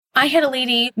I had a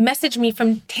lady message me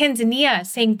from Tanzania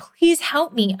saying, please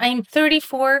help me. I'm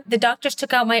 34. The doctors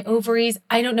took out my ovaries.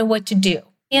 I don't know what to do.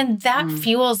 And that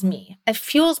fuels me. It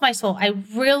fuels my soul. I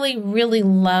really, really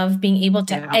love being able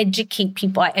to educate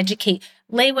people. I educate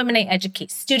lay women. I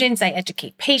educate students. I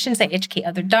educate patients. I educate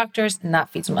other doctors. And that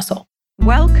feeds my soul.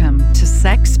 Welcome to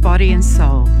Sex, Body and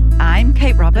Soul. I'm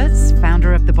Kate Roberts,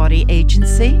 founder of The Body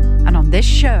Agency. And on this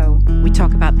show, we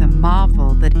talk about the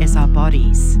marvel that is our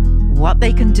bodies, what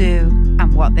they can do,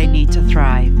 and what they need to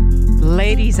thrive.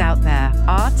 Ladies out there,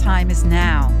 our time is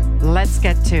now. Let's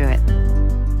get to it.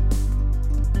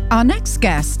 Our next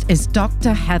guest is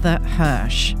Dr. Heather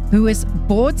Hirsch, who is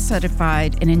board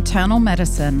certified in internal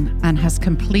medicine and has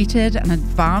completed an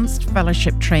advanced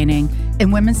fellowship training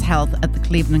in women's health at the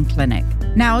Cleveland Clinic.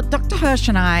 Now, Dr. Hirsch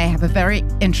and I have a very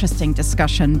interesting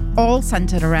discussion, all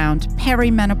centered around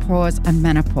perimenopause and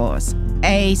menopause,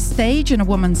 a stage in a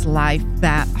woman's life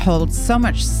that holds so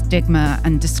much stigma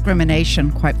and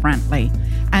discrimination, quite frankly.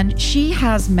 And she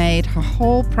has made her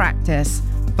whole practice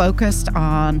focused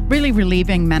on really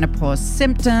relieving menopause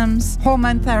symptoms,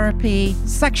 hormone therapy,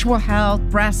 sexual health,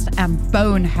 breast and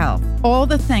bone health, all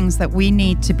the things that we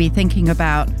need to be thinking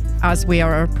about as we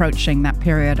are approaching that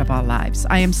period of our lives.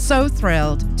 I am so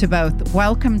thrilled to both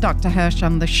welcome Dr. Hirsch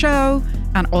on the show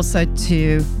and also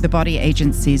to the Body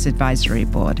Agency's advisory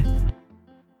board.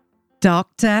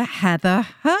 Dr. Heather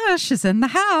Hirsch is in the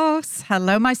house.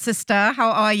 Hello, my sister. How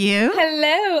are you?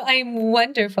 Hello, I'm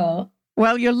wonderful.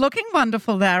 Well, you're looking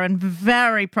wonderful there and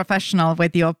very professional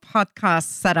with your podcast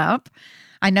setup.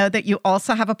 I know that you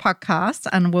also have a podcast,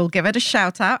 and we'll give it a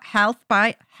shout out, Health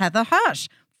by Heather Hirsch.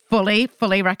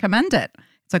 Fully recommend it.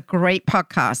 It's a great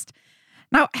podcast.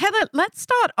 Now, Heather, let's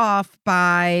start off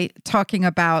by talking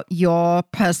about your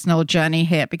personal journey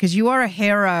here, because you are a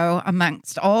hero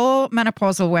amongst all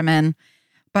menopausal women.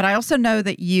 But I also know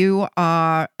that you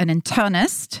are an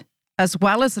internist as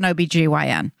well as an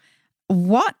OBGYN.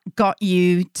 What got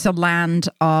you to land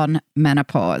on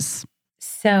menopause?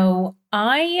 So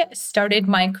I started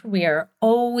my career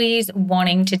always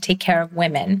wanting to take care of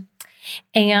women.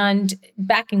 And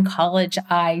back in college,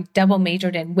 I double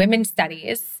majored in women's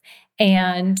studies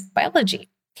and biology.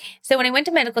 So when I went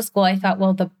to medical school, I thought,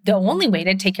 well, the only way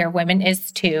to take care of women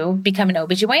is to become an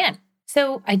OBGYN.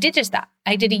 So I did just that.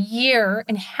 I did 1.5 years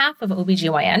of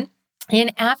OBGYN.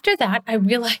 And after that, I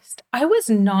realized I was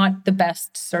not the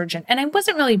best surgeon, and I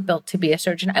wasn't really built to be a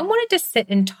surgeon. I wanted to sit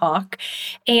and talk,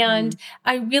 and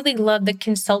I really love the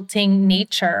consulting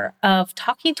nature of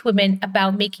talking to women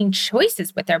about making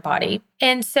choices with their body.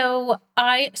 And so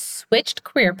I switched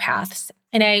career paths,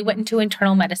 and I went into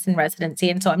internal medicine residency.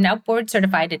 And so I'm now board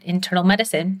certified in internal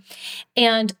medicine.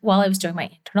 And while I was doing my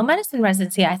internal medicine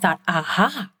residency, I thought,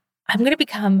 I'm going to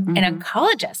become an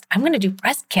oncologist. I'm going to do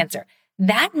breast cancer.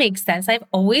 That makes sense. I've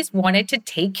always wanted to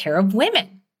take care of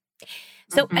women.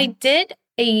 So I did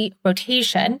a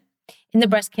rotation in the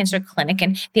breast cancer clinic,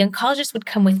 and the oncologist would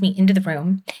come with me into the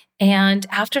room. And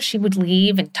after she would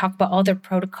leave and talk about all their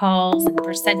protocols and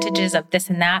percentages of this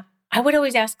and that, I would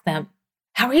always ask them,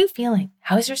 how are you feeling?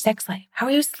 How is your sex life? How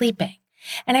are you sleeping?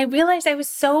 And I realized I was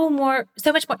so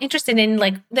much more interested in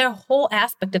like their whole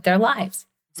aspect of their lives.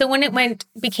 So when it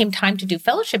became time to do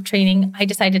fellowship training, I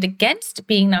decided against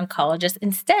being an oncologist.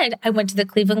 Instead, I went to the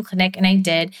Cleveland Clinic and I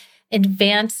did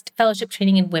advanced fellowship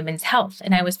training in women's health.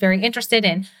 And I was very interested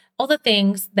in all the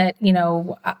things that,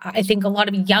 I think a lot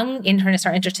of young internists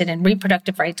are interested in: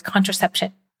 reproductive rights,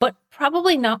 contraception. But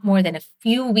probably not more than a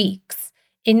few weeks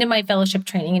into my fellowship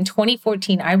training in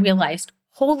 2014, I realized,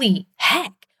 holy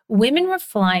heck, women were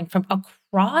flying from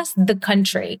across the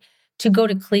country to go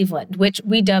to Cleveland, which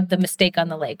we dub the mistake on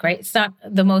the lake, right? It's not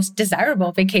the most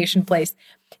desirable vacation place,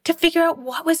 to figure out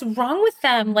what was wrong with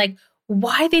them, like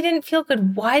why they didn't feel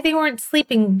good, why they weren't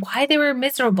sleeping, why they were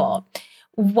miserable,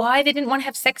 why they didn't want to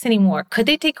have sex anymore. Could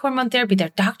they take hormone therapy? Their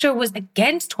doctor was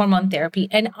against hormone therapy.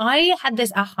 And I had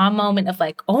this aha moment of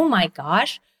like, oh my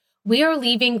gosh, we are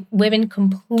leaving women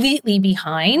completely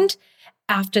behind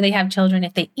after they have children,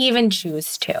 if they even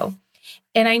choose to.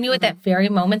 And I knew at that very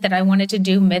moment that I wanted to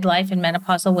do midlife and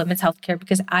menopausal women's healthcare,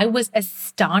 because I was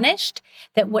astonished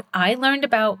that what I learned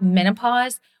about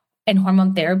menopause and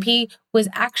hormone therapy was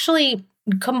actually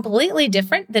completely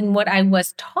different than what I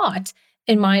was taught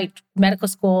in my medical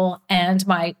school and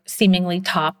my seemingly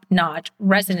top-notch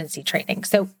residency training.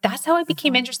 So that's how I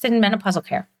became interested in menopausal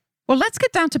care. Well, let's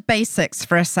get down to basics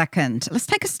for a second. Let's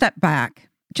take a step back.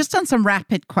 Just on some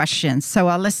rapid questions so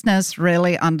our listeners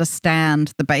really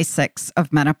understand the basics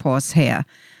of menopause here.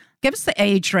 Give us the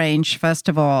age range, first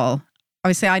of all,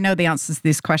 Obviously, I know the answers to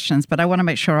these questions, but I want to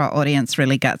make sure our audience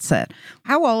really gets it.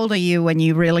 How old are you when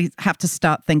you really have to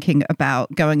start thinking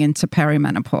about going into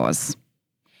perimenopause?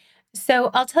 So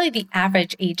I'll tell you the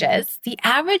average ages. The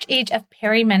average age of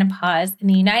perimenopause in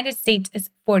the United States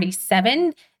is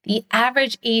 47. The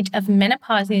average age of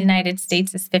menopause in the United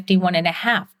States is 51 and a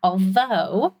half.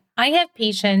 Although I have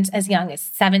patients as young as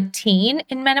 17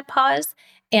 in menopause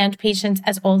and patients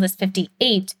as old as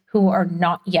 58 who are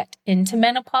not yet into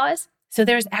menopause. So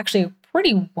there's actually a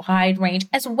pretty wide range,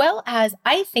 as well as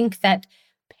I think that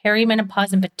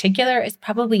perimenopause in particular is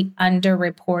probably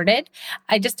underreported.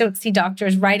 I just don't see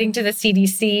doctors writing to the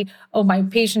CDC, oh, my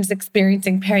patient's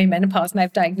experiencing perimenopause and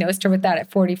I've diagnosed her with that at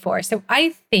 44. So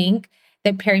I think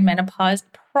that perimenopause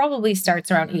probably starts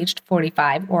around age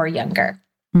 45 or younger.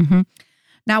 Mm-hmm.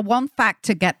 Now, one fact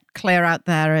to get clear out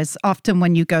there is often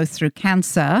when you go through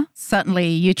cancer, certainly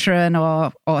uterine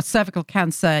or cervical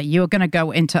cancer, you're going to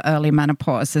go into early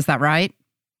menopause. Is that right?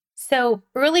 So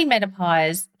early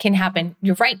menopause can happen,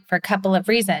 you're right, for a couple of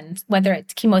reasons, whether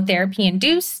it's chemotherapy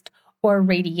induced or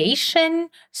radiation,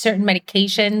 certain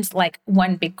medications, like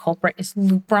one big culprit is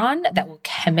Lupron that will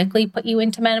chemically put you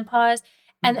into menopause.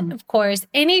 And then, of course,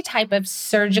 any type of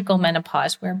surgical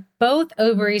menopause where both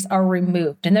ovaries are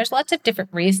removed. And there's lots of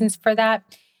different reasons for that.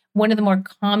 One of the more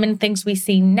common things we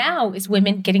see now is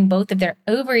women getting both of their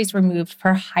ovaries removed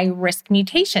for high-risk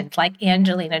mutations, like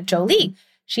Angelina Jolie.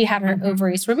 She had her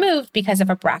ovaries removed because of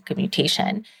a BRCA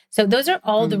mutation. So those are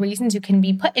all the reasons you can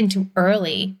be put into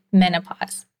early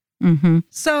menopause. Mm-hmm.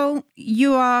 So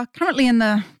you are currently in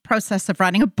the process of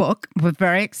writing a book. We're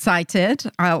very excited.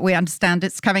 We understand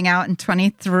it's coming out in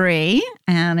 2023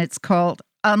 and it's called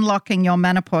Unlocking Your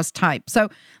Menopause Type. So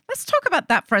let's talk about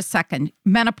that for a second.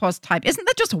 Menopause type. Isn't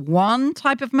there just one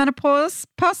type of menopause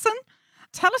person?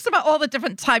 Tell us about all the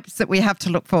different types that we have to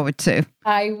look forward to.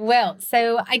 I will.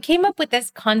 So I came up with this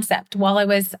concept while I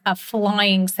was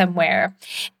flying somewhere.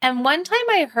 And one time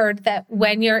I heard that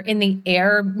when you're in the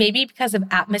air, maybe because of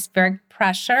atmospheric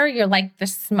pressure, you're like the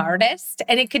smartest.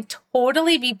 And it could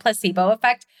totally be placebo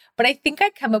effect. But I think I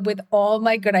come up with all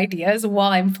my good ideas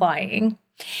while I'm flying.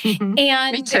 Mm-hmm.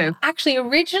 And Me too. Actually,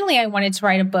 originally I wanted to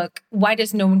write a book, Why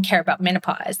Does No One Care About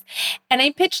Menopause? And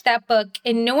I pitched that book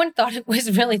and no one thought it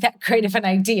was really that great of an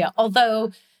idea,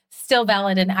 although still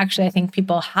valid. And actually, I think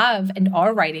people have and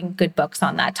are writing good books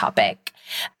on that topic.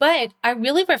 But I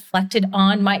really reflected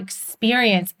on my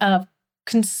experience of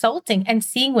consulting and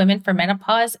seeing women for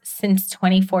menopause since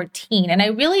 2014. And I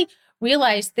really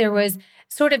realized there was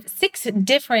sort of 6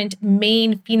 different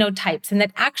main phenotypes and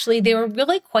that actually they were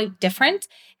really quite different.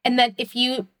 And that if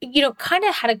you kind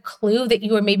of had a clue that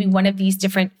you were maybe one of these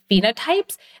different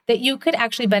phenotypes, that you could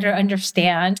actually better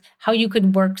understand how you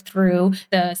could work through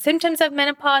the symptoms of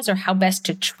menopause or how best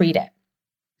to treat it.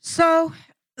 So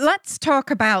let's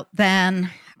talk about then,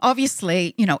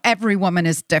 obviously, every woman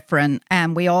is different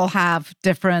and we all have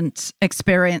different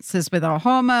experiences with our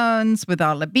hormones, with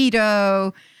our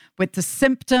libido, with the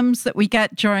symptoms that we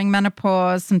get during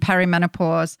menopause and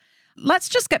perimenopause. Let's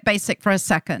just get basic for a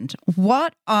second.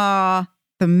 What are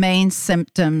the main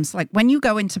symptoms? Like when you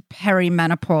go into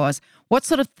perimenopause, what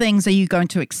sort of things are you going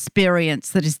to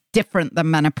experience that is different than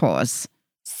menopause?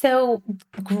 So,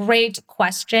 great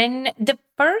question. The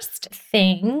first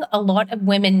thing a lot of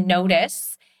women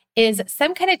notice is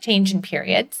some kind of change in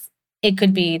periods. It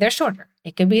could be they're shorter.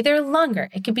 It could be they're longer.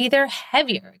 It could be they're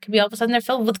heavier. It could be all of a sudden they're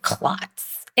filled with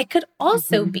clots. It could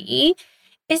also be,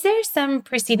 is there some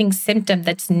preceding symptom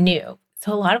that's new?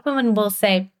 So a lot of women will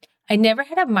say, I never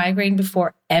had a migraine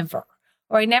before ever,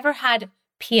 or I never had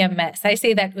PMS. I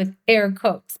say that with air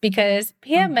quotes because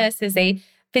PMS is a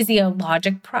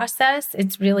physiologic process.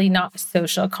 It's really not a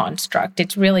social construct.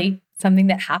 It's really something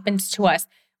that happens to us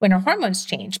when our hormones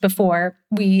change before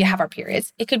we have our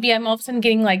periods. It could be I'm all of a sudden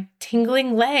getting like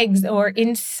tingling legs or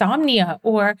insomnia,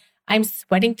 or I'm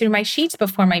sweating through my sheets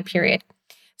before my period.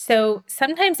 So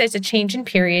sometimes there's a change in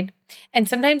period, and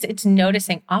sometimes it's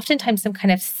noticing oftentimes some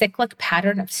kind of cyclic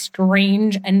pattern of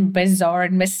strange and bizarre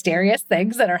and mysterious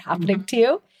things that are happening to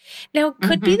you. Now, it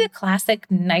could be the classic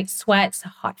night sweats,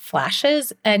 hot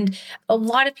flashes. And a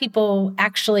lot of people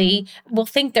actually will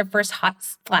think their first hot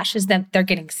flashes that they're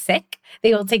getting sick.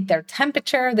 They will take their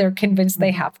temperature. They're convinced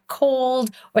they have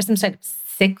cold or some sort of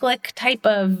cyclic type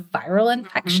of viral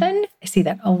infection. I see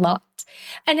that a lot.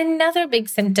 And another big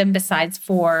symptom besides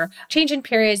for change in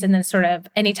periods and then sort of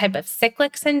any type of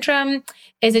cyclic syndrome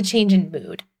is a change in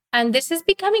mood. And this is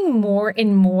becoming more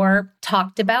and more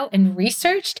talked about and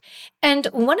researched. And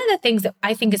one of the things that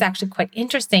I think is actually quite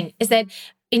interesting is that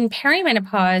in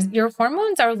perimenopause, your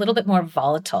hormones are a little bit more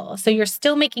volatile. So you're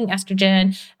still making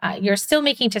estrogen, you're still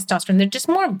making testosterone. They're just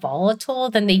more volatile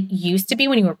than they used to be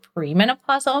when you were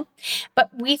premenopausal. But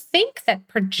we think that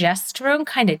progesterone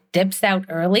kind of dips out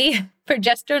early.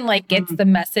 Progesterone gets the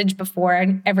message before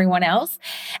everyone else.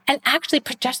 And actually,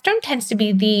 progesterone tends to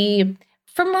be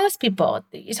for most people,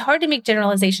 it's hard to make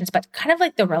generalizations, but kind of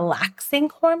like the relaxing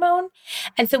hormone.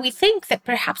 And so we think that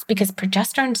perhaps because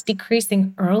progesterone's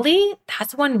decreasing early,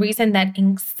 that's one reason that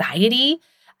anxiety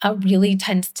really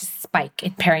tends to spike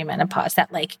in perimenopause,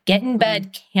 that get in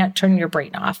bed, can't turn your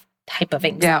brain off type of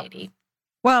anxiety. Yeah.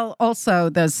 Well, also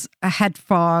there's a head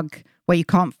fog where you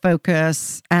can't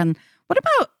focus. And what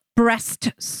about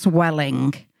breast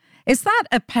swelling? Is that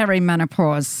a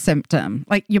perimenopause symptom?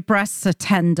 Like your breasts are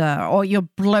tender or you're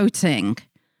bloating?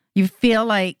 You feel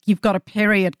like you've got a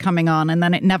period coming on and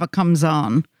then it never comes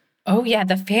on. Oh, yeah.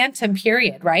 The phantom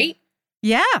period, right?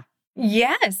 Yeah.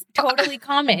 Yes, totally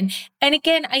common. And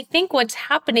again, I think what's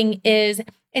happening is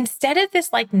instead of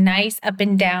this nice up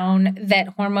and down that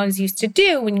hormones used to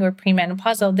do when you were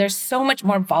premenopausal, they're so much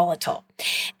more volatile.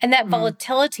 And that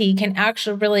volatility can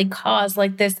actually really cause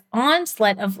this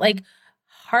onslaught of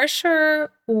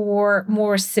harsher or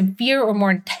more severe or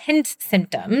more intense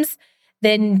symptoms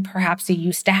than perhaps you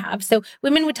used to have. So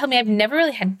women would tell me, I've never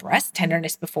really had breast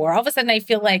tenderness before. All of a sudden I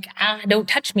feel don't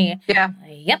touch me. Yeah.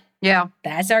 Yep. Yeah.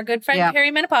 That's our good friend,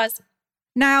 perimenopause.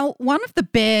 Now, one of the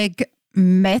big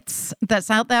myths that's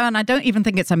out there, and I don't even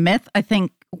think it's a myth, I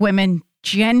think women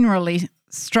generally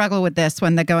struggle with this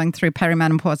when they're going through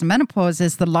perimenopause and menopause,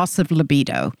 is the loss of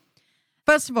libido.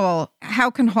 First of all, how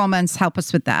can hormones help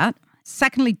us with that?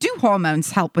 Secondly, do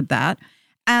hormones help with that?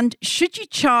 And should you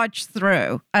charge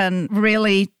through and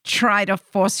really try to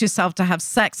force yourself to have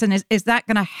sex? And is that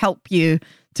going to help you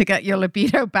to get your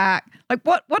libido back?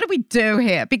 What do we do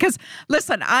here? Because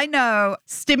listen, I know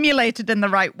stimulated in the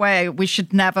right way, we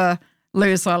should never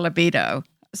lose our libido.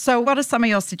 So what are some of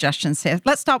your suggestions here?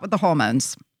 Let's start with the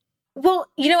hormones. Well,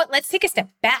 you know what? Let's take a step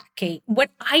back, Kate.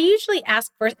 What I usually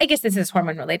ask first, I guess this is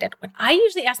hormone related. What I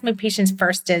usually ask my patients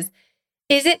first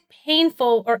is it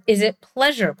painful or is it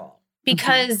pleasurable?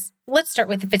 Because let's start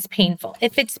with if it's painful.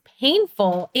 If it's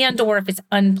painful and or if it's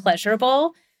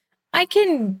unpleasurable, I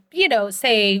can,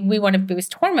 say we want to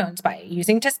boost hormones by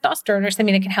using testosterone or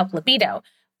something that can help libido.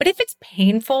 But if it's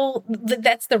painful,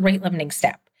 that's the rate limiting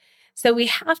step. So we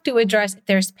have to address if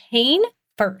there's pain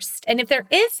first. And if there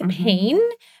is pain,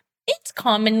 it's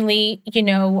commonly,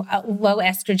 low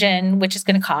estrogen, which is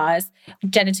going to cause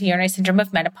genitourinary syndrome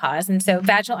of menopause. And so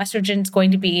vaginal estrogen is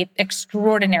going to be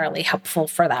extraordinarily helpful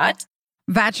for that.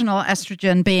 Vaginal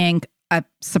estrogen being a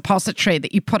suppository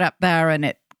that you put up there and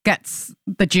it gets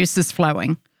the juices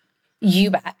flowing.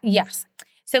 You bet. Yes.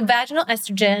 So vaginal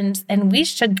estrogens, and we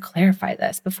should clarify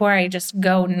this before I just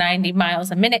go 90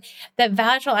 miles a minute, that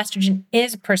vaginal estrogen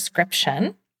is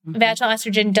prescription. Vaginal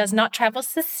estrogen does not travel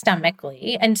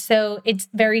systemically. And so it's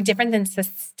very different than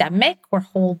systemic or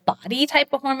whole body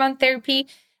type of hormone therapy.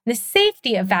 The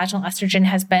safety of vaginal estrogen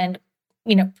has been,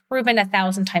 proven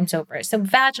 1,000 times over. So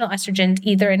vaginal estrogen,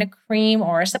 either in a cream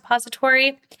or a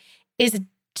suppository, is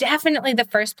definitely the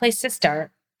first place to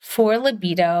start for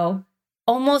libido,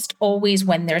 almost always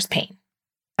when there's pain.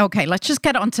 Okay, let's just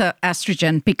get on to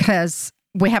estrogen because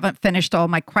we haven't finished all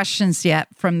my questions yet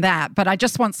from that, but I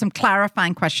just want some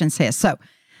clarifying questions here. So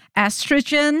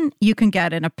estrogen, you can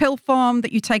get in a pill form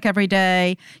that you take every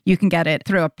day. You can get it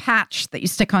through a patch that you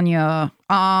stick on your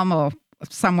arm or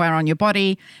somewhere on your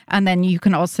body. And then you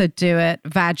can also do it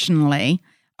vaginally.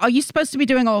 Are you supposed to be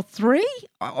doing all three?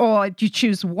 Or do you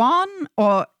choose one?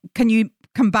 Or can you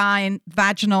combine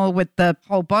vaginal with the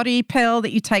whole body pill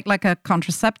that you take like a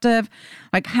contraceptive?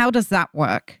 How does that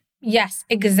work? Yes,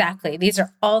 exactly. These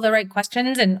are all the right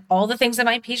questions and all the things that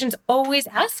my patients always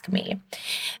ask me.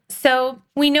 So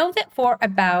we know that for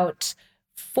about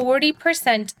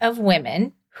 40% of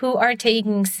women who are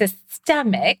taking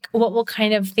systemic, what we'll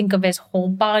kind of think of as whole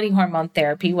body hormone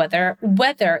therapy, whether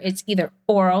it's either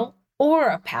oral or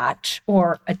a patch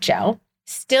or a gel,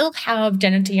 still have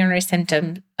genitourinary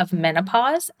symptoms of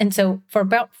menopause. And so for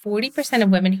about 40%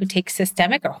 of women who take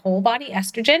systemic or whole body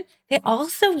estrogen, they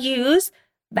also use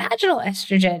vaginal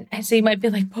estrogen. And so you might be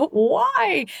like, but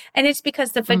why? And it's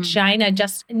because the vagina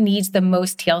just needs the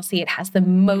most TLC. It has the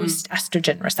most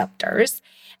estrogen receptors.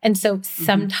 And so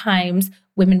sometimes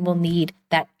women will need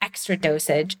that extra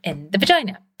dosage in the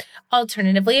vagina.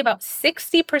 Alternatively, about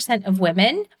 60% of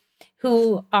women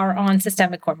who are on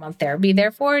systemic hormone therapy,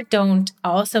 therefore, don't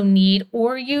also need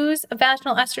or use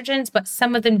vaginal estrogens, but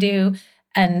some of them do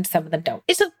and some of them don't.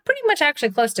 It's pretty much actually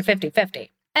close to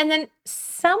 50-50. And then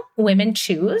some women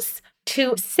choose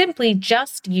to simply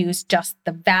just use just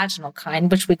the vaginal kind,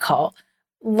 which we call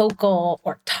local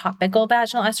or topical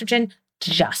vaginal estrogen,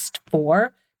 just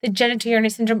for the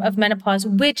genitourinary syndrome of menopause,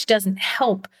 which doesn't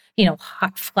help,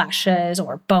 hot flashes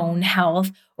or bone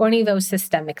health or any of those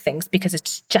systemic things because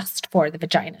it's just for the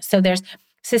vagina. So there's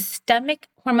systemic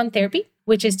hormone therapy,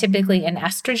 which is typically an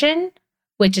estrogen,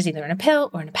 which is either in a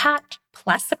pill or in a patch,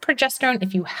 plus a progesterone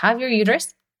if you have your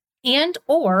uterus, and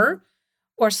or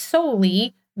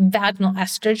solely vaginal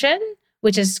estrogen,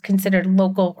 which is considered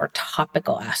local or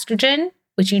topical estrogen,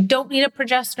 which you don't need a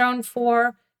progesterone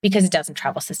for because it doesn't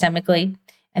travel systemically.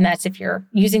 And that's if you're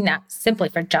using that simply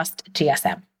for just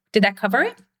GSM. Did that cover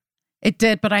it? It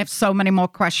did, but I have so many more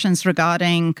questions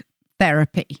regarding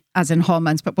therapy, as in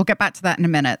hormones, but we'll get back to that in a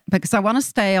minute because I want to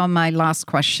stay on my last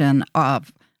question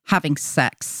of having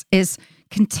sex. Is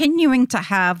continuing to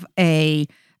have a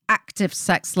active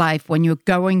sex life when you're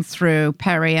going through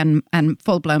peri and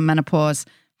full-blown menopause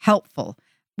helpful?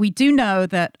 We do know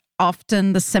that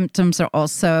often the symptoms are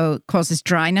also causes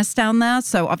dryness down there.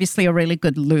 So obviously a really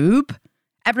good lube.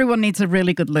 Everyone needs a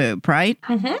really good lube, right?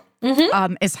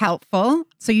 Is helpful.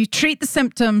 So you treat the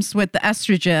symptoms with the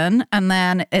estrogen and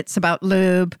then it's about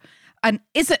lube. And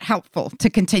is it helpful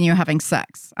to continue having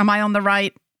sex? Am I on the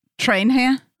right train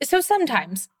here? So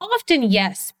sometimes, often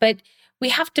yes, but we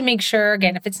have to make sure,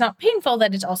 again, if it's not painful,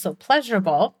 that it's also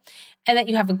pleasurable and that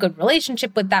you have a good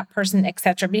relationship with that person,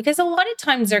 etc. Because a lot of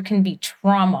times there can be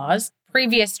traumas,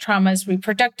 previous traumas,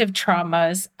 reproductive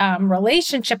traumas,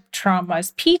 relationship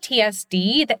traumas,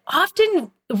 PTSD that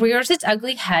often rears its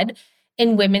ugly head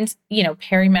in women's,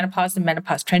 perimenopause and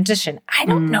menopause transition. I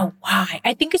don't know why.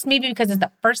 I think it's maybe because it's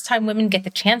the first time women get the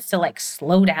chance to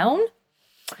slow down.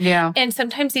 Yeah. And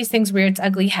sometimes these things rear its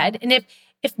ugly head. And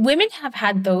if women have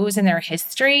had those in their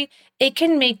history, it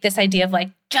can make this idea of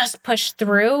just push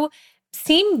through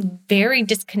seem very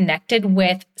disconnected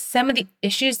with some of the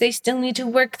issues they still need to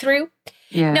work through.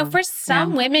 Yeah. Now, for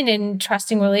some women in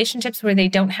trusting relationships where they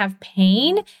don't have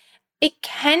pain, it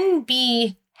can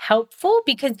be helpful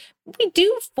because we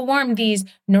do form these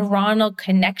neuronal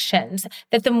connections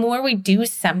that the more we do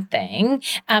something,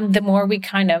 the more we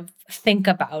kind of think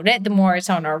about it, the more it's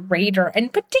on our radar,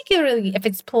 and particularly if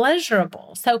it's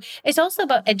pleasurable. So it's also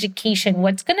about education.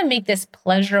 What's going to make this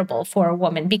pleasurable for a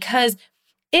woman? Because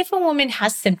if a woman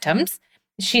has symptoms,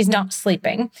 she's not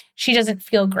sleeping, she doesn't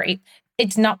feel great,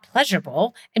 it's not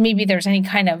pleasurable, and maybe there's any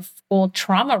kind of old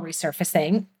trauma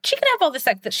resurfacing, she can have all the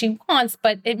sex that she wants,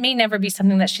 but it may never be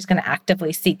something that she's going to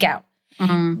actively seek out.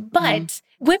 But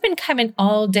women come in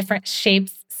all different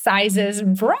shapes, sizes,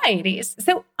 and varieties.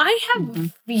 So I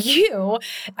have few,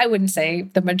 I wouldn't say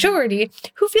the majority,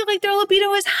 who feel like their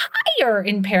libido is higher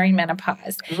in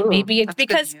perimenopause. Maybe it's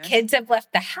because kids have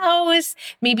left the house.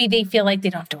 Maybe they feel like they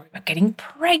don't have to worry about getting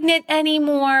pregnant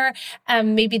anymore.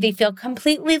 Maybe they feel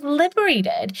completely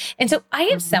liberated. And so I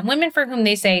have some women for whom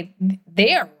they say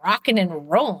they are rocking and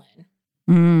rolling.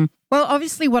 Well,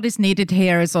 obviously what is needed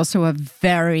here is also a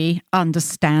very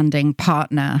understanding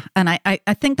partner. And I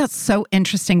think that's so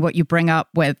interesting what you bring up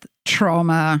with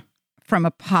trauma from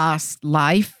a past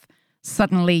life.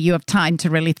 Suddenly you have time to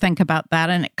really think about that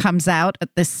and it comes out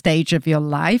at this stage of your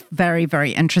life. Very,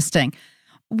 very interesting.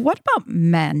 What about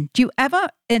men? Do you ever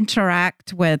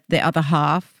interact with the other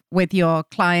half, with your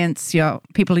clients, your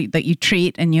people that you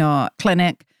treat in your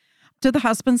clinic? Do the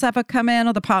husbands ever come in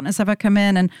or the partners ever come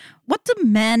in? And what do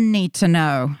men need to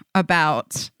know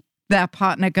about their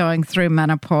partner going through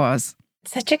menopause?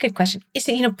 Such a good question.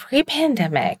 So,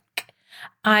 pre-pandemic,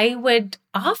 I would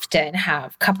often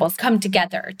have couples come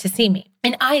together to see me.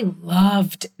 And I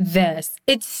loved this.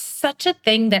 It's such a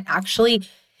thing that actually,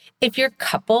 if you're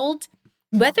coupled,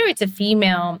 whether it's a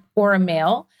female or a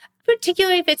male,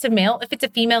 particularly if it's a male, if it's a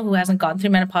female who hasn't gone through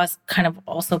menopause, kind of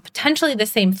also potentially the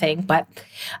same thing, but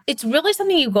it's really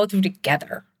something you go through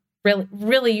together.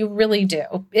 Really, you really do.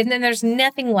 And then there's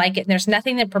nothing like it. And there's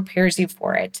nothing that prepares you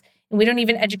for it. And we don't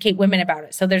even educate women about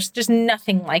it. So there's just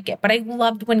nothing like it. But I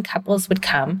loved when couples would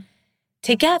come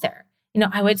together.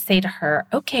 I would say to her,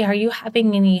 okay, are you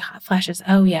having any hot flashes?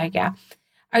 Oh, yeah.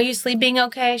 Are you sleeping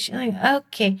okay? She's like,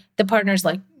 okay. The partner's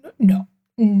like, no.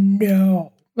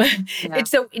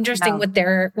 It's so interesting what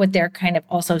they're kind of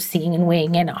also seeing and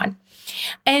weighing in on.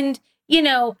 And,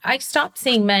 I stopped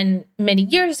seeing men many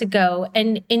years ago.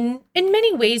 And in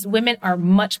many ways, women are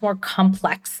much more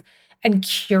complex and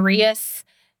curious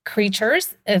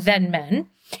creatures than men.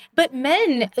 But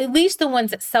men, at least the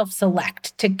ones that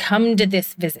self-select to come to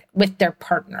this visit with their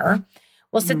partner,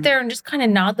 will sit there and just kind of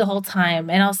nod the whole time.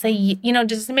 And I'll say,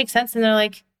 does this make sense? And they're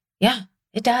like, yeah,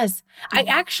 It does. I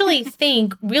actually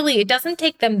think really it doesn't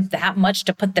take them that much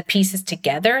to put the pieces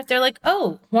together. They're like,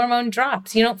 oh, hormone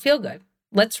drops. You don't feel good.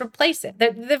 Let's replace it.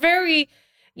 They're very,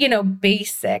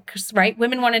 basics, right?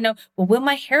 Women want to know, well, will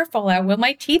my hair fall out? Will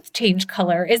my teeth change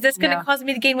color? Is this going to cause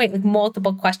me to gain weight? Like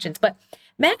multiple questions. But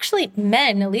actually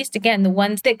men, at least again, the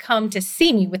ones that come to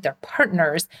see me with their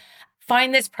partners,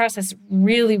 find this process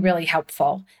really, really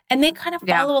helpful. And they kind of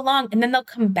follow along, and then they'll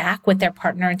come back with their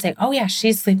partner and say, oh yeah,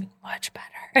 she's sleeping much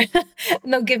better.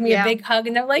 And they'll give me a big hug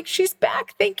and they're like, she's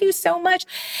back. Thank you so much.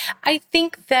 I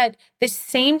think that the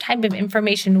same type of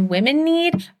information women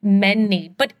need, men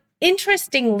need. But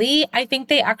interestingly, I think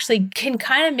they actually can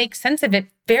kind of make sense of it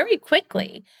very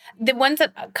quickly. The ones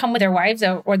that come with their wives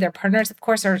or their partners, of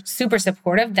course, are super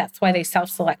supportive. That's why they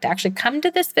self-select to actually come to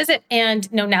this visit.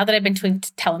 And now that I've been doing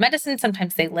telemedicine,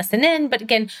 sometimes they listen in. But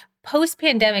again,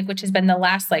 post-pandemic, which has been the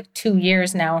last 2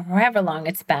 years now, however long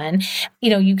it's been,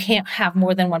 you can't have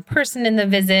more than one person in the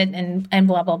visit and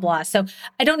blah, blah, blah. So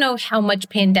I don't know how much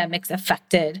pandemics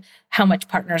affected how much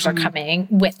partners are coming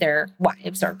with their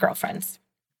wives or girlfriends.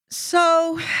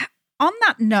 So on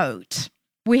that note,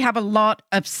 we have a lot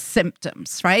of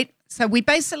symptoms, right? So we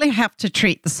basically have to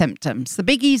treat the symptoms. The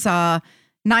biggies are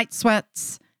night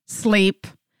sweats, sleep,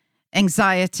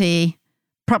 anxiety,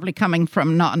 probably coming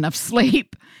from not enough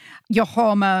sleep, your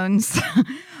hormones.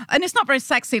 And it's not very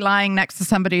sexy lying next to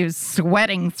somebody who's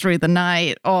sweating through the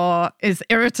night or is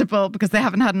irritable because they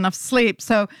haven't had enough sleep.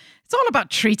 So it's all about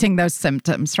treating those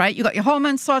symptoms, right? You got your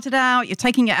hormones sorted out, you're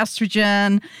taking your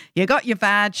estrogen, you got your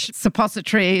vag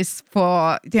suppositories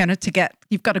for,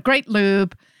 you've got a great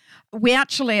lube. We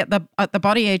actually, at the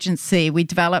Body Agency, we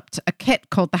developed a kit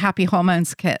called the Happy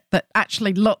Hormones Kit that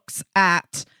actually looks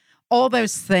at all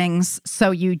those things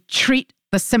so you treat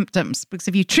the symptoms. Because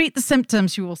if you treat the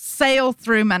symptoms, you will sail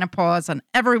through menopause and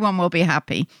everyone will be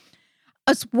happy.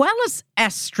 As well as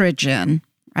estrogen,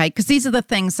 right? Because these are the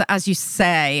things that, as you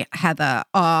say, Heather,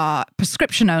 are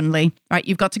prescription only, right?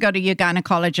 You've got to go to your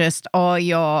gynecologist or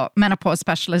your menopause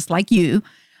specialist like you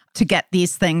to get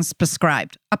these things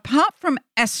prescribed. Apart from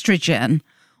estrogen,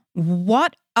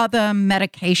 what other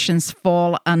medications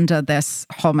fall under this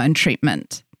hormone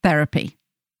treatment therapy?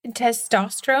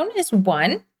 Testosterone is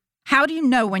one. How do you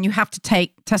know when you have to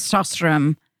take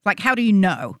testosterone? How do you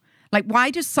know? Why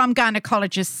do some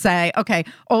gynecologists say, okay,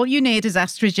 all you need is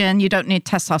estrogen, you don't need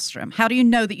testosterone? How do you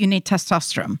know that you need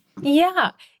testosterone?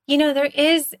 Yeah.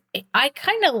 I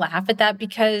kind of laugh at that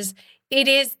because it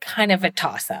is kind of a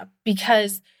toss-up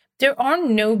because there are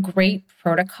no great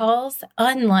protocols,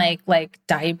 unlike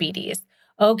diabetes.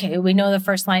 Okay, we know the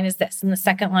first line is this and the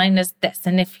second line is this.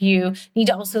 And if you need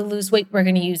to also lose weight, we're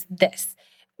going to use this.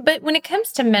 But when it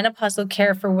comes to menopausal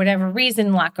care, for whatever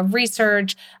reason, lack of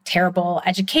research, terrible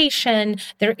education,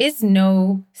 there is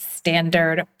no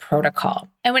standard protocol.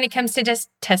 And when it comes to just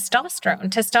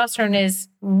testosterone is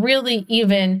really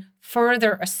even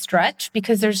further a stretch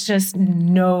because there's just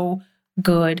no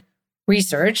good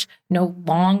research, no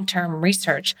long-term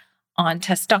research on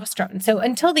testosterone. So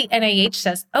until the NIH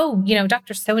says,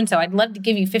 Dr. So-and-so, I'd love to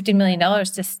give you $50 million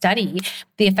to study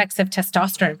the effects of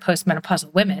testosterone in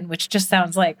postmenopausal women, which just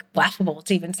sounds laughable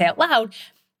to even say out loud,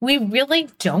 we really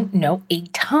don't know a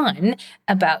ton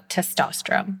about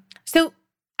testosterone. So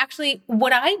actually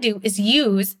what I do is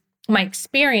use my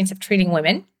experience of treating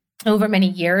women over many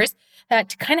years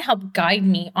to kind of help guide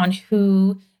me on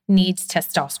who needs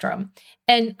testosterone.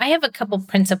 And I have a couple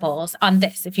principles on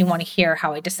this if you want to hear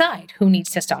how I decide who needs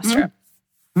testosterone.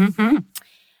 Mm-hmm.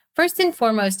 First and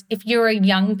foremost, if you're a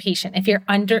young patient, if you're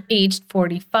under age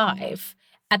 45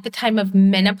 at the time of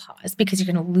menopause, because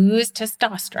you're going to lose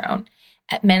testosterone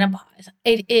at menopause,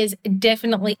 it is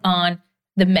definitely on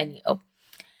the menu.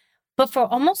 But for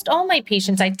almost all my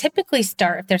patients, I typically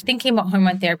start, if they're thinking about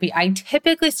hormone therapy, I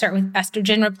typically start with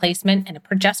estrogen replacement and a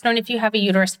progesterone if you have a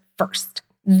uterus first.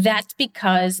 That's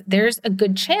because there's a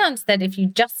good chance that if you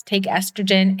just take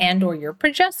estrogen and or your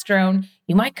progesterone,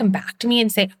 you might come back to me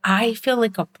and say, I feel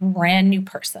like a brand new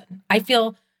person. I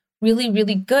feel really,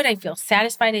 really good. I feel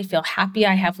satisfied. I feel happy.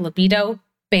 I have libido.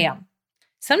 Bam.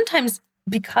 Sometimes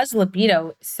because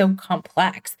libido is so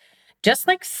complex, just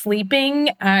like sleeping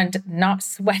and not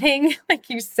sweating,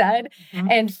 like you said,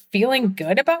 and feeling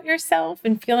good about yourself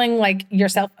and feeling like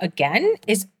yourself again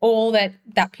is all that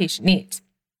patient needs.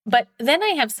 But then I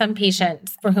have some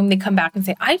patients for whom they come back and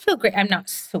say, I feel great. I'm not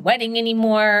sweating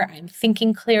anymore. I'm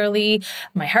thinking clearly.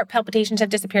 My heart palpitations have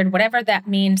disappeared, whatever that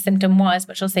main symptom was.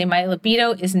 But she'll say, my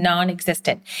libido is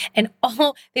non-existent. And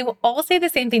they will all say the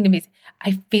same thing to me.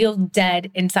 I feel dead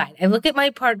inside. I look at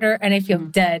my partner and I feel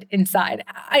dead inside.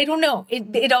 I don't know.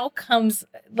 It all comes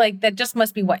like that just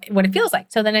must be what it feels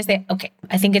like. So then I say, okay,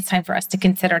 I think it's time for us to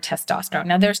consider testosterone.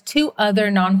 Now, there's two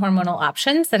other non-hormonal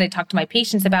options that I talk to my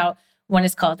patients about. One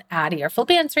is called Addyi or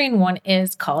fulbanserine. One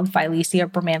is called Vyleesi or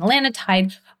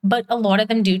bremelanotide, but a lot of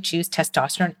them do choose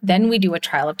testosterone. Then we do a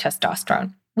trial of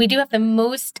testosterone. We do have the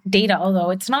most data, although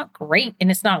it's not great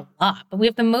and it's not a lot, but we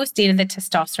have the most data that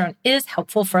testosterone is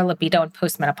helpful for libido in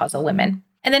postmenopausal women.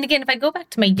 And then again, if I go back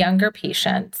to my younger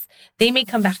patients, they may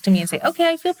come back to me and say, okay,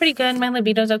 I feel pretty good. My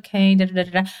libido's okay.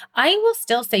 I will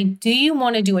still say, do you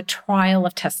want to do a trial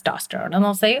of testosterone? And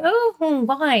they'll say, oh,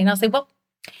 why? And I'll say, well,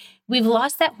 we've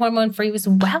lost that hormone for you as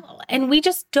well. And we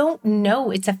just don't know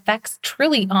its effects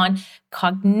truly on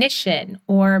cognition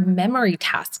or memory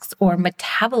tasks or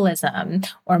metabolism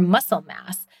or muscle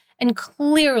mass. And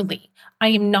clearly, I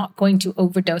am not going to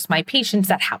overdose my patients.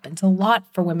 That happens a lot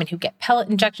for women who get pellet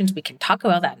injections. We can talk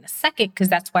about that in a second, because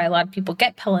that's why a lot of people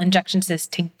get pellet injections, is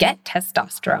to get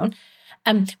testosterone.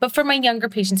 But for my younger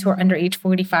patients who are under age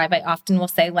 45, I often will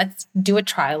say, let's do a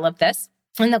trial of this.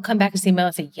 And they'll come back and see me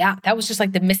and say, yeah, that was just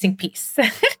like the missing piece.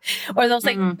 Or they'll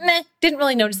say, nah, didn't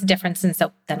really notice the difference. And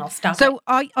so then I'll stop. So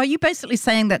are you basically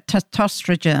saying that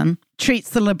testosterone treats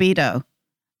the libido,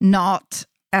 not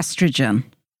estrogen?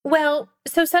 Well,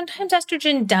 so sometimes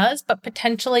estrogen does, but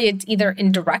potentially it's either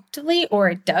indirectly or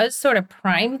it does sort of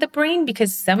prime the brain,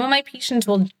 because some of my patients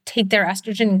will take their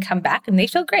estrogen and come back and they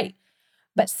feel great.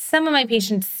 But some of my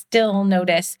patients still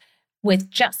notice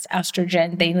with just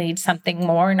estrogen, they need something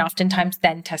more. And oftentimes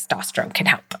then testosterone can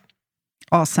help.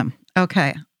 Awesome.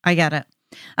 Okay. I get it.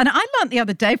 And I learned the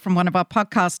other day from one of our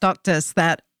podcast doctors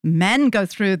that men go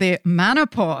through the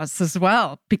menopause as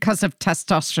well because of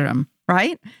testosterone,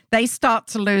 right? They start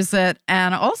to lose it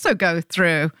and also go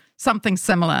through something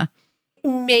similar.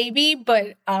 Maybe,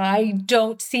 but I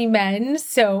don't see men,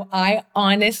 so I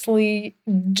honestly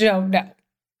don't know.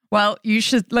 Well, you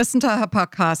should listen to her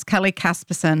podcast, Kelly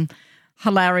Casperson.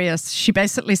 Hilarious. She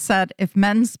basically said if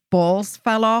men's balls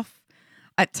fell off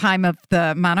at time of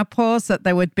the menopause, that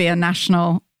there would be a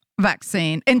international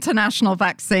vaccine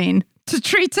to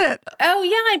treat it. Oh,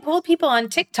 yeah. I polled people on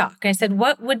TikTok. I said,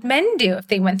 what would men do if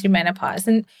they went through menopause?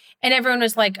 And everyone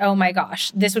was like, oh my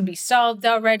gosh, this would be solved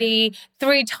already.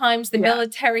 3 times the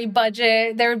military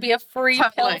budget. There would be a free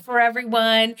pill for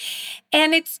everyone.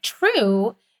 And it's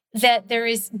true that there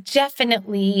is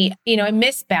definitely, a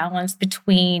misbalance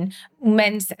between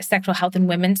men's sexual health and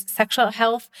women's sexual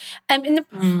health. And the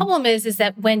problem is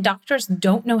that when doctors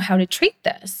don't know how to treat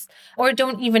this or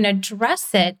don't even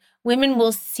address it, women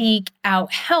will seek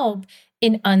out help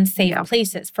in unsafe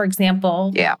places. For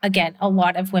example, again, a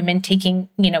lot of women taking,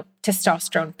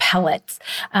 testosterone pellets.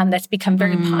 That's become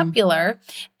very popular.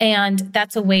 And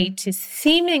that's a way to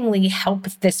seemingly help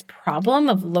this problem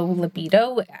of low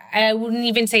libido. I wouldn't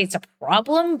even say it's a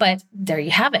problem, but there you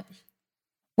have it.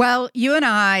 Well, you and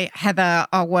I, Heather,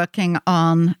 are working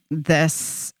on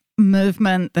this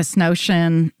movement, this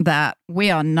notion that we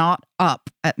are not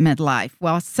up at midlife.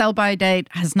 Well, sell-by date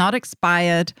has not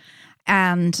expired.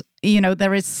 And,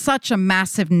 there is such a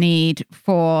massive need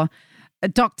for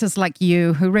doctors like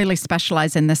you who really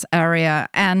specialize in this area.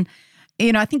 And,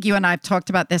 I think you and I have talked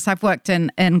about this. I've worked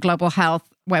in global health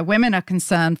where women are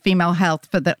concerned, female health,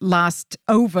 for the last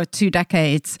over 2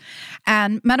 decades.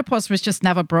 And menopause was just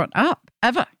never brought up,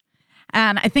 ever.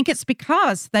 And I think it's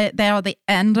because they are the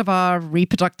end of our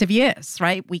reproductive years,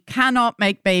 right? We cannot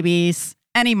make babies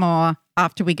anymore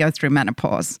after we go through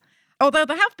menopause. Although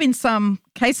there have been some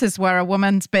cases where a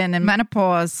woman's been in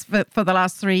menopause for the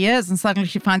last 3 years and suddenly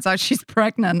she finds out she's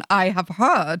pregnant. I have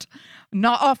heard,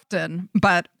 not often,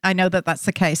 but I know that that's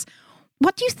the case.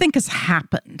 What do you think has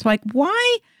happened? Like,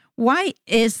 why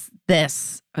is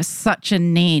this such a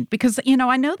need? Because,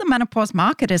 I know the menopause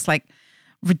market is like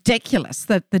ridiculous.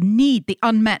 The need, the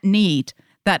unmet need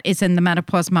that is in the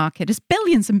menopause market is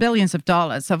billions and billions of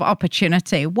dollars of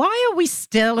opportunity. Why are we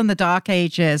still in the dark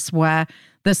ages where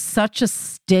there's such a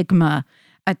stigma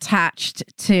attached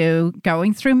to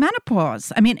going through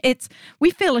menopause? I mean, we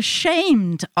feel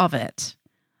ashamed of it.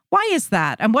 Why is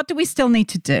that? And what do we still need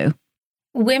to do?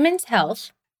 Women's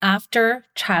health after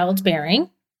childbearing,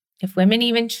 if women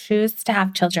even choose to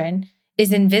have children,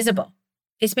 is invisible.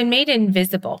 It's been made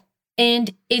invisible.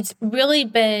 And it's really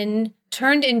been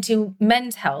turned into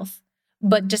men's health,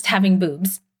 but just having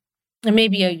boobs and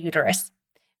maybe a uterus.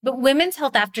 But women's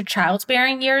health after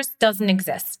childbearing years doesn't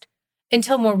exist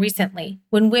until more recently,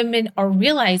 when women are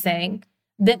realizing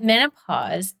that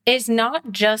menopause is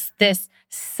not just this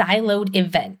siloed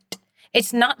event.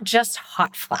 It's not just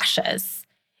hot flashes.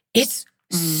 It's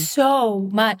so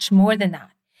much more than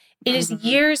that. It is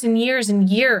years and years and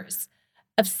years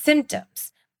of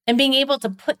symptoms and being able to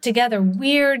put together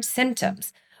weird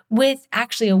symptoms with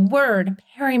actually a word,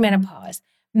 perimenopause,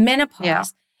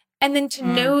 menopause, and then to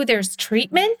know there's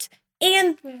treatment,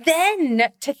 and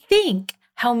then to think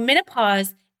how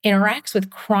menopause interacts with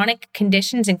chronic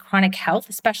conditions and chronic health,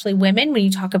 especially women, when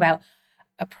you talk about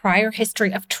a prior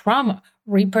history of trauma,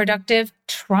 reproductive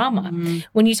trauma.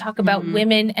 When you talk about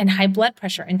women and high blood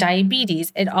pressure and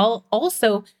diabetes, it all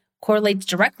also correlates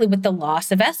directly with the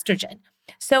loss of estrogen.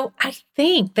 So I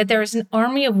think that there is an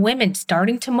army of women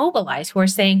starting to mobilize who are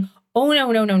saying, oh,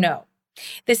 no.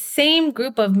 The same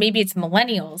group of, maybe it's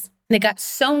millennials, they got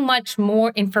so much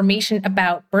more information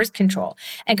about birth control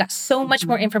and got so much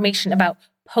more information about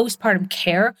postpartum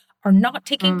care, are not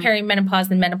taking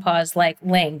perimenopause and menopause like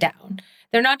laying down.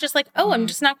 They're not just like, oh, I'm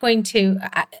just not going to.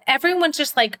 Everyone's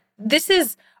just like, this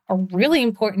is a really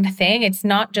important thing. It's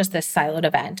not just this siloed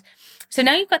event. So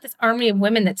now you've got this army of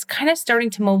women that's kind of starting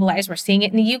to mobilize. We're seeing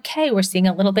it in the UK. We're seeing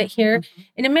a little bit here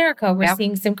in America. We're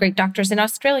seeing some great doctors in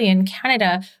Australia and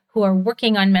Canada who are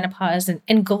working on menopause.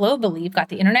 And globally, you've got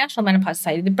the International Menopause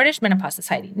Society, the British Menopause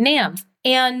Society, NAMS.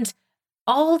 And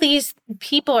all these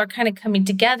people are kind of coming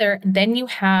together. And then you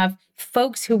have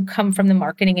folks who come from the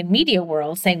marketing and media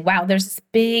world saying, wow, there's this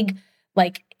big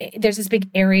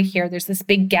area here. There's this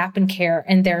big gap in care.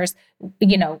 And there's,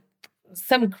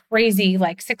 some crazy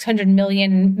 600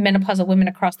 million menopausal women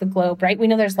across the globe, right? We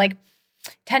know there's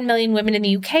 10 million women in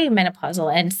the UK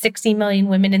menopausal and 60 million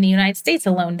women in the United States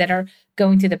alone that are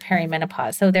going through the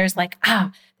perimenopause. So there's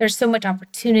there's so much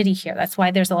opportunity here. That's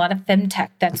why there's a lot of femtech.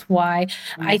 That's why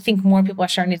I think more people are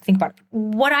starting to think about it.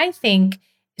 What I think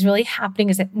is really happening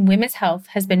is that women's health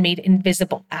has been made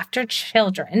invisible after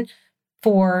children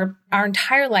for our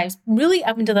entire lives, really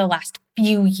up until the last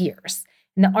few years.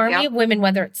 And the army of women,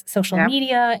 whether it's social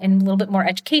media and a little bit more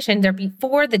education, they're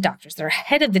before the doctors, they're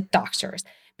ahead of the doctors,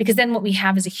 because then what we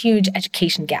have is a huge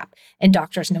education gap and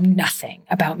doctors know nothing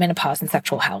about menopause and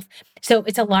sexual health. So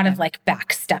it's a lot of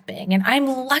backstepping. And I'm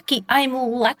lucky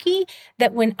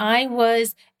that when I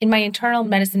was in my internal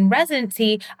medicine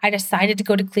residency, I decided to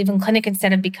go to Cleveland Clinic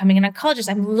instead of becoming an oncologist.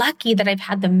 I'm lucky that I've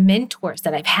had the mentors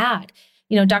that I've had.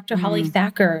 Dr. Holly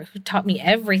Thacker, who taught me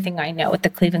everything I know at the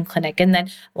Cleveland Clinic, and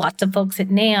then lots of folks at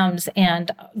NAMS,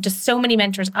 and just so many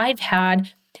mentors I've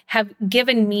had have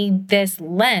given me this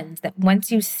lens that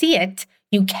once you see it,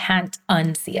 you can't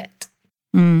unsee it.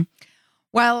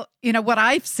 Well, what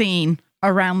I've seen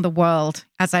around the world,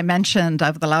 as I mentioned,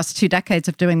 over the last 2 decades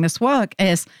of doing this work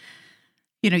is,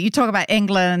 you talk about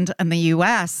England and the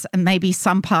US and maybe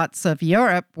some parts of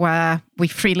Europe where we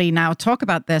freely now talk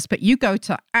about this, but you go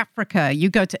to Africa, you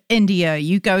go to India,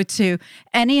 you go to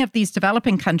any of these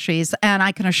developing countries, and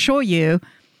I can assure you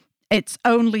it's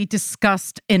only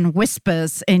discussed in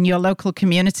whispers in your local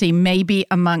community, maybe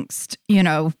amongst,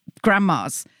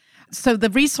 grandmas. So the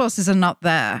resources are not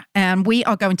there, and we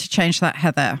are going to change that,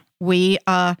 Heather. We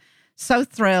are so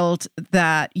thrilled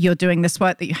that you're doing this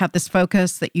work, that you have this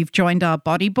focus, that you've joined our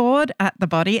body board at the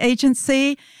Body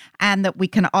Agency, and that we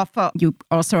can offer, you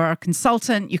also are a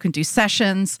consultant, you can do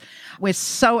sessions. We're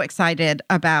so excited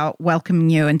about welcoming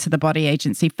you into the Body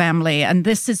Agency family. And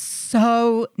this is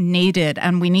so needed.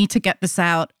 And we need to get this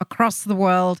out across the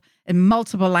world in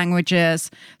multiple languages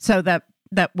so that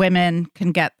women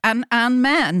can get, and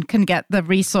men can get the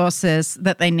resources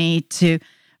that they need to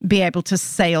be able to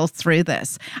sail through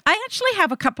this. I actually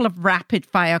have a couple of rapid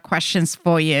fire questions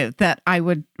for you that I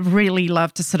would really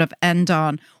love to sort of end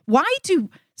on. Why do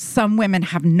some women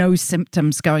have no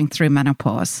symptoms going through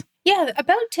menopause? Yeah,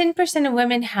 about 10% of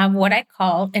women have what I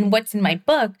call, and what's in my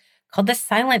book, called the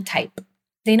silent type.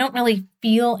 They don't really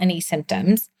feel any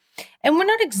symptoms. And we're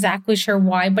not exactly sure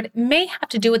why, but it may have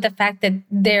to do with the fact that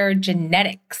their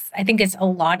genetics. I think it's a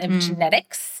lot of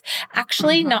genetics,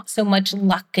 actually, not so much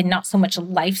luck and not so much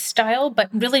lifestyle, but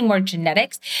really more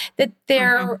genetics, that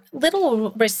their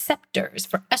little receptors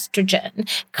for estrogen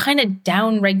kind of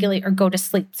downregulate or go to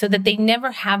sleep so that they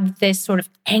never have this sort of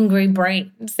angry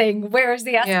brain saying, where's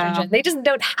the estrogen? Yeah. They just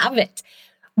don't have it.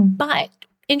 But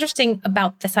interesting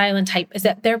about the silent type is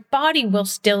that their body will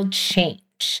still change.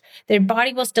 Their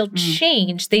body will still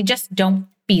change. They just don't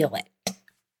feel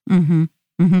it.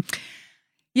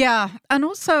 Yeah. And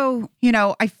also,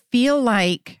 I feel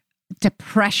like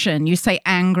depression, you say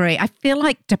angry. I feel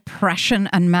like depression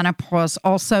and menopause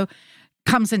also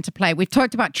comes into play. We've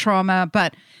talked about trauma,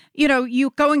 but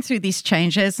you're going through these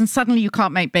changes and suddenly you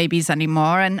can't make babies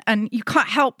anymore. And you can't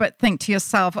help but think to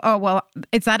yourself, oh, well,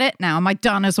 is that it now? Am I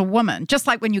done as a woman? Just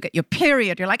like when you get your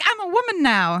period, you're like, I'm a woman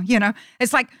now.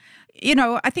 It's like,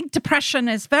 I think depression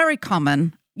is very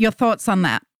common. Your thoughts on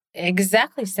that?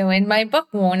 Exactly. So in my book,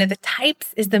 one of the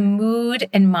types is the mood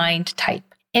and mind type.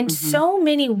 And so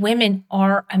many women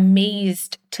are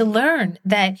amazed to learn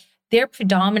that their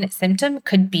predominant symptom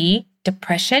could be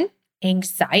depression,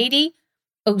 anxiety,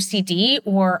 OCD,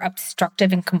 or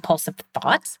obstructive and compulsive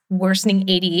thoughts, worsening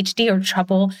ADHD, or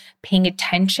trouble paying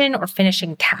attention or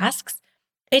finishing tasks.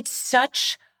 It's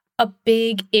such a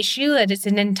big issue that it's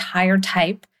an entire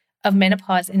type of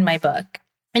menopause in my book.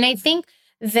 And I think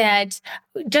that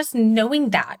just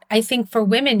knowing that, I think for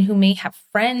women who may have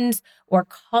friends or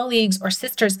colleagues or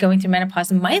sisters going through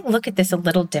menopause might look at this a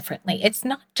little differently. It's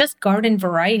not just garden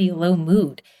variety low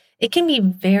mood. It can be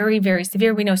very, very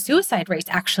severe. We know suicide rates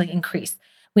actually increase.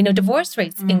 We know divorce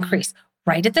rates increase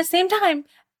right at the same time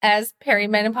as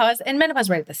perimenopause and menopause,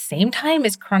 right at the same time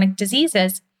as chronic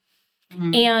diseases.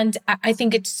 And I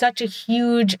think it's such a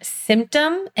huge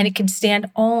symptom and it can stand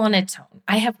all on its own.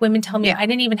 I have women tell me I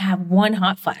didn't even have one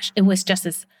hot flash. It was just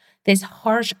this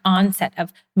harsh onset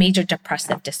of major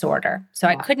depressive disorder. So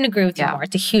I couldn't agree with you more.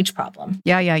 It's a huge problem.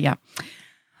 Yeah.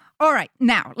 All right.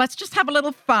 Now, let's just have a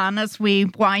little fun as we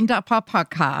wind up our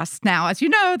podcast. Now, as you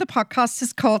know, the podcast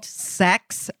is called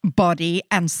Sex, Body,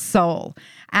 and Soul.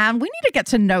 And we need to get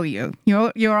to know you.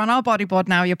 You're on our body board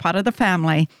now. You're part of the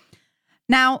family.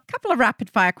 Now, a couple of rapid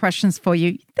fire questions for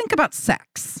you. Think about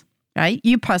sex, right?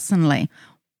 You personally.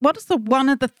 What is one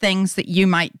of the things that you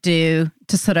might do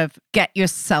to sort of get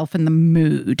yourself in the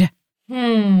mood?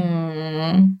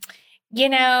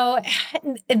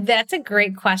 That's a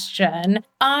great question.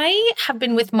 I have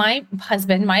been with my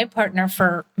husband, my partner,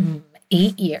 for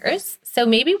 8 years. So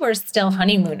maybe we're still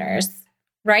honeymooners,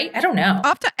 right? I don't know.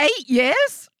 After 8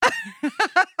 years?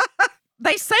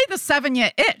 They say the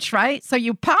 7-year itch, right? So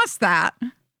you pass that.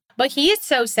 But he is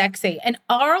so sexy. And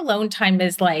our alone time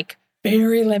is like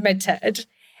very limited.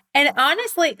 And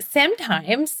honestly,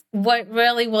 sometimes what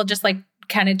really will just like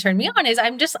kind of turn me on is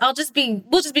we'll just be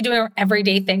doing our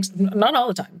everyday things. Not all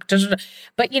the time.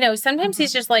 But, sometimes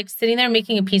he's just like sitting there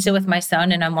making a pizza with my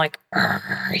son. And I'm like,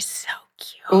 he's so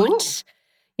cute.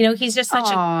 Ooh. He's just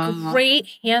such a great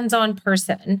hands-on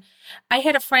person. I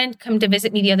had a friend come to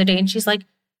visit me the other day and she's like,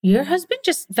 your husband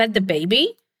just fed the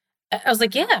baby? I was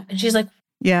like, yeah. And she's like,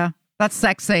 yeah, that's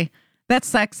sexy. That's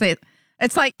sexy.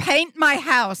 It's like paint my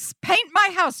house,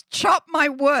 chop my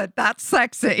wood. That's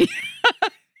sexy.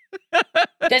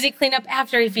 Does he clean up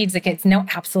after he feeds the kids? No,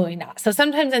 absolutely not. So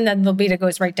sometimes, and then the libido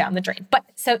goes right down the drain. But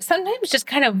so sometimes just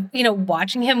kind of,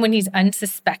 watching him when he's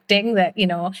unsuspecting that,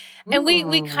 and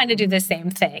we kind of do the same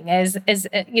thing as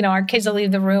our kids will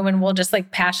leave the room and we'll just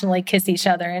like passionately kiss each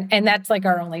other. And that's like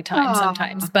our only time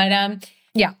sometimes. But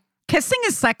yeah. Kissing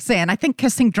is sexy. And I think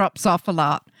kissing drops off a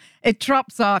lot. It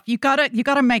drops off. You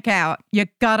gotta make out. You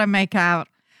gotta make out.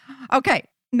 Okay.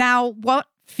 Now, what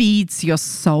feeds your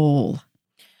soul?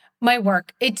 My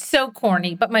work. It's so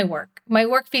corny, but my work. My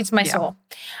work feeds my soul.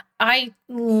 I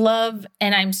love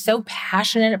and I'm so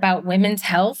passionate about women's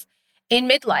health in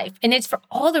midlife. And it's for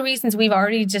all the reasons we've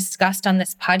already discussed on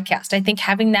this podcast. I think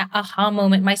having that aha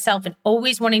moment myself and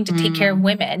always wanting to take care of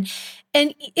women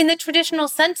and in the traditional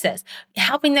senses,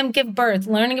 helping them give birth,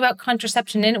 learning about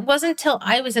contraception. And it wasn't until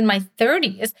I was in my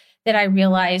 30s that I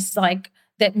realized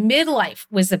that midlife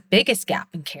was the biggest gap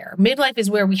in care. Midlife is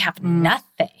where we have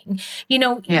nothing. You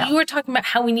were talking about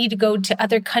how we need to go to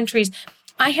other countries.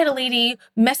 I had a lady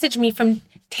message me from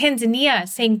Tanzania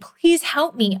saying, please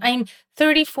help me. I'm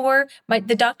 34.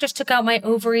 The doctors took out my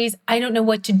ovaries. I don't know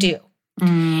what to do.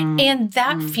 And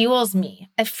that fuels me.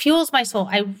 It fuels my soul.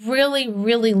 I really,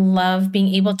 really love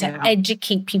being able to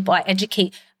educate people. I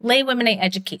educate lay women. I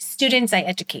educate students. I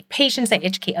educate patients. I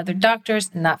educate other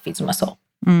doctors. And that feeds my soul.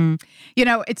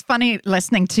 It's funny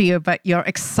listening to you, but your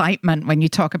excitement when you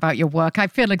talk about your work, I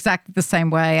feel exactly the same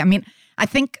way. I mean, I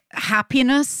think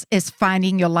happiness is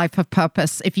finding your life of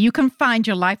purpose. If you can find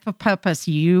your life of purpose,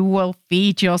 you will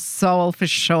feed your soul for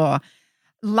sure.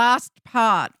 Last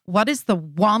part, what is the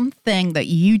one thing that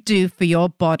you do for your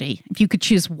body? If you could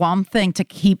choose one thing to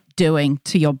keep doing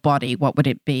to your body, what would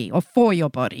it be? Or for your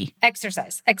body?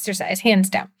 Exercise, hands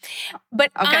down.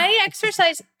 But I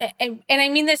exercise, and I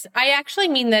mean this, I actually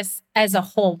mean this as a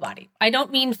whole body. I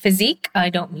don't mean physique.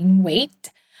 I don't mean weight.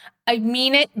 I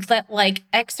mean it that like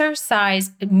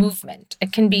exercise movement.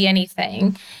 It can be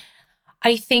anything.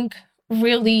 I think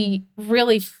really,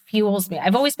 really fuels me.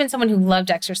 I've always been someone who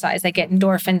loved exercise. I get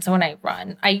endorphins when I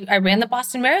run. I ran the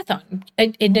Boston Marathon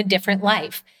in a different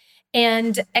life.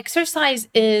 And exercise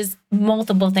is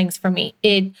multiple things for me.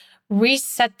 It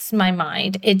resets my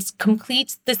mind. It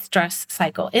completes the stress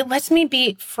cycle. It lets me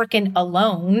be freaking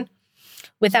alone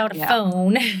without a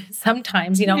phone.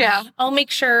 Sometimes, I'll make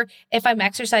sure if I'm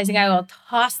exercising, I will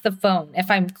toss the phone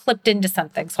if I'm clipped into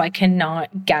something so I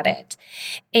cannot get it.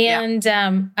 And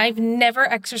I've never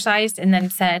exercised and then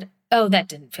said, oh, that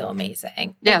didn't feel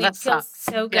amazing. Yeah, it feels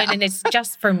so good. And it's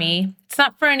just for me. It's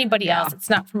not for anybody else. It's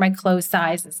not for my clothes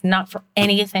size. It's not for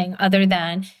anything other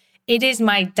than it is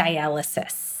my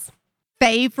dialysis.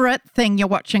 Favorite thing you're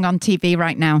watching on TV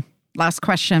right now? Last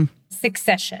question.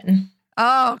 Succession.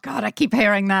 Oh, God, I keep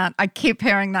hearing that.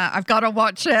 I've got to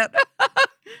watch it.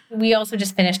 We also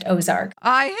just finished Ozark.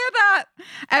 I hear that.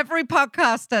 Every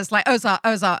podcaster's like, Ozark.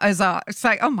 It's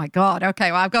like, oh, my God.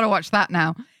 Okay, well, I've got to watch that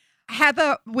now.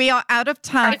 Heather, we are out of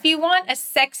time. If you want a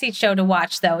sexy show to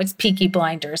watch, though, it's Peaky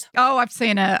Blinders. Oh, I've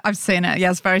seen it.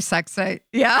 Yeah, it's very sexy.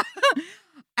 Yeah.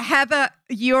 Heather,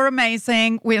 you're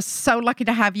amazing. We're so lucky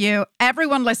to have you.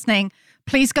 Everyone listening,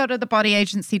 please go to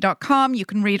thebodyagency.com. You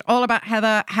can read all about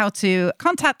Heather, how to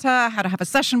contact her, how to have a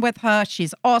session with her.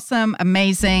 She's awesome,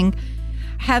 amazing.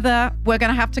 Heather, we're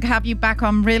going to have you back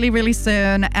on really, really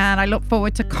soon. And I look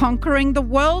forward to conquering the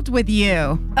world with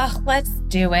you. Oh, let's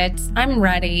do it. I'm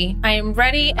ready. I am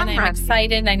ready and I'm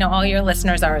excited. I know all your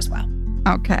listeners are as well.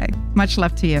 Okay. Much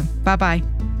love to you. Bye-bye.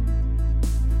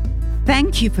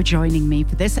 Thank you for joining me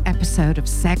for this episode of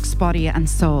Sex, Body, and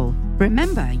Soul.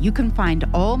 Remember, you can find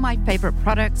all my favorite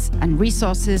products and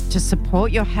resources to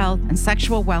support your health and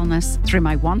sexual wellness through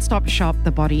my one-stop shop,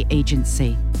 The Body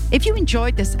Agency. If you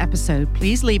enjoyed this episode,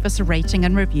 please leave us a rating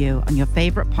and review on your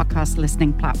favorite podcast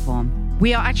listening platform.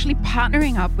 We are actually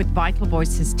partnering up with Vital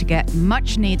Voices to get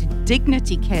much-needed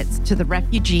dignity kits to the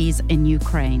refugees in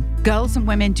Ukraine. Girls and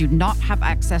women do not have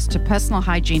access to personal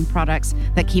hygiene products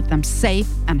that keep them safe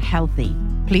and healthy.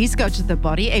 Please go to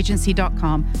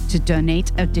thebodyagency.com to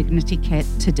donate a dignity kit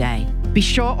today. Be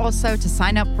sure also to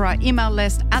sign up for our email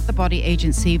list at The Body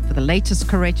Agency for the latest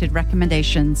curated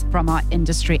recommendations from our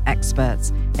industry experts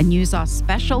and use our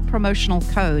special promotional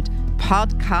code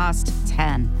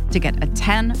PODCAST10 to get a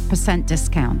 10%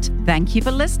 discount. Thank you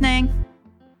for listening.